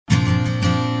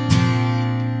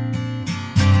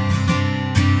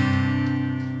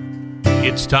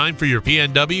It's time for your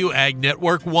PNW Ag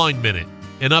Network Wine Minute,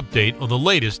 an update on the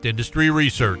latest industry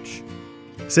research.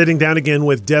 Sitting down again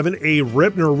with Devin A.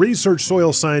 Rippner, research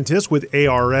soil scientist with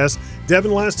ARS.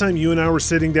 Devin, last time you and I were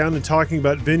sitting down and talking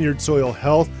about vineyard soil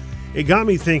health, it got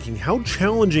me thinking, how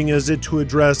challenging is it to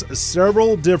address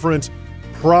several different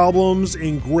problems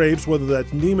in grapes, whether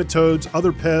that's nematodes,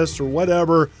 other pests, or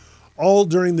whatever, all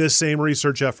during this same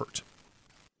research effort?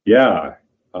 Yeah,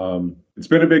 it's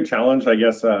been a big challenge, I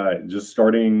guess,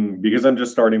 because I'm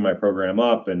just starting my program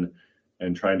up and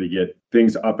trying to get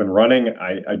things up and running.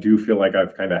 I do feel like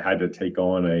I've kind of had to take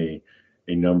on a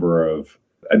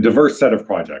diverse set of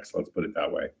projects, let's put it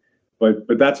that way.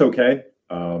 But that's okay.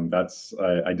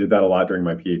 I did that a lot during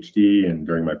my PhD and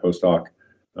during my postdoc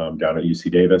down at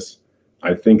UC Davis.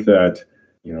 I think that,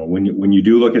 when you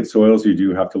do look at soils, you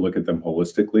do have to look at them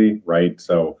holistically, right?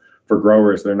 So for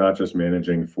growers, they're not just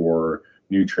managing for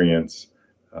nutrients,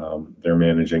 they're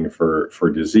managing for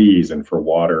disease and for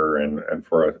water and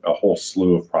for a whole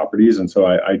slew of properties. And so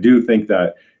I do think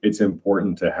that it's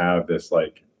important to have this,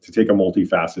 to take a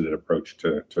multifaceted approach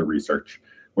to research,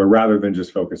 where rather than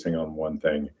just focusing on one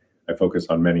thing, I focus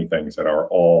on many things that are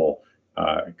all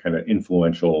kind of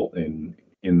influential in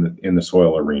the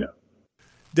soil arena.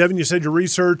 Devin, you said your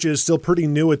research is still pretty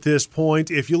new at this point.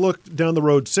 If you look down the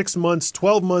road 6 months,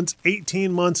 12 months,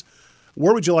 18 months,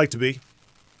 where would you like to be?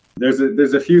 There's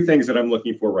a few things that I'm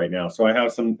looking for right now. So I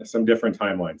have some different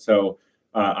timelines. So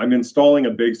I'm installing a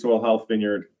big soil health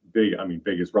vineyard. Big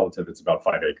is relative. It's about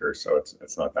 5 acres, so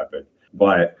it's not that big.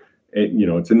 But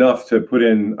it's enough to put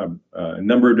in a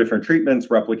number of different treatments,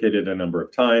 replicated a number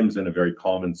of times in a very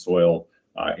common soil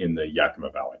in the Yakima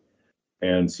Valley.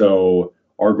 And so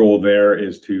our goal there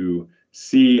is to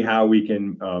see how we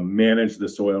can manage the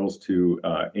soils to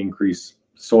increase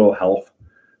soil health.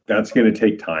 That's going to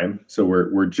take time. So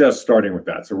we're just starting with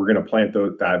that. So we're going to plant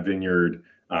that vineyard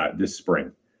this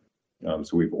spring.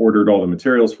 So we've ordered all the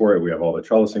materials for it. We have all the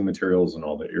trellising materials and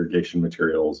all the irrigation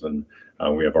materials, and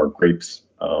we have our grapes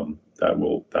that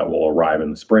will arrive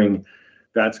in the spring.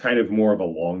 That's kind of more of a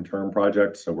long-term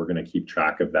project. So we're going to keep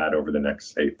track of that over the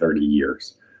next, say, 30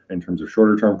 years. In terms of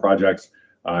shorter-term projects,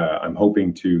 I'm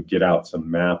hoping to get out some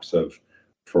maps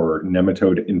for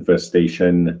nematode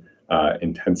infestation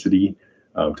intensity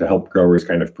to help growers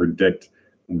kind of predict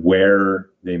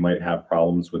where they might have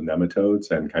problems with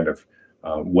nematodes and kind of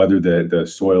whether the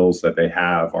soils that they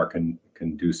have are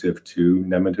conducive to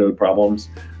nematode problems.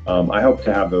 I hope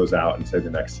to have those out in, say,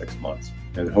 the next 6 months,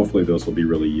 and hopefully those will be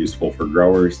really useful for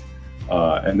growers.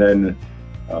 And then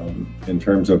in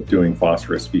terms of doing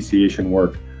phosphorus speciation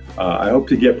work, I hope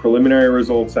to get preliminary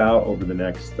results out over the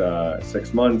next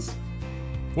 6 months.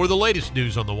 For the latest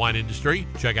news on the wine industry,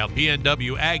 check out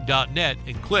pnwag.net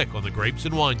and click on the Grapes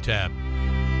and Wine tab.